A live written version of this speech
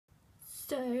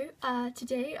So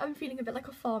today I'm feeling a bit like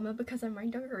a farmer because I'm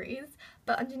wearing dungarees,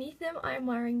 but underneath them I am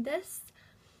wearing this,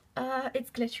 it's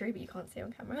glittery but you can't see it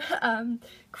on camera,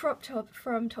 crop top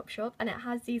from Topshop, and it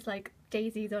has these like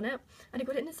daisies on it, and I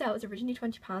got it in a sale. It was originally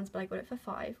 £20 but I got it for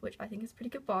 £5, which I think is a pretty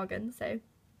good bargain, so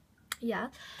yeah.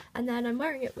 And then I'm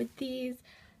wearing it with these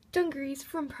dungarees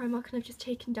from Primark, and I've just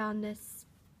taken down this,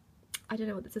 I don't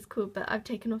know what this is called, but I've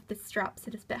taken off this strap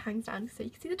so this bit hangs down so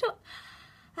you can see the top.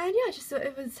 And yeah, I just thought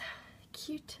it was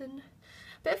cute and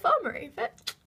a bit farmery, but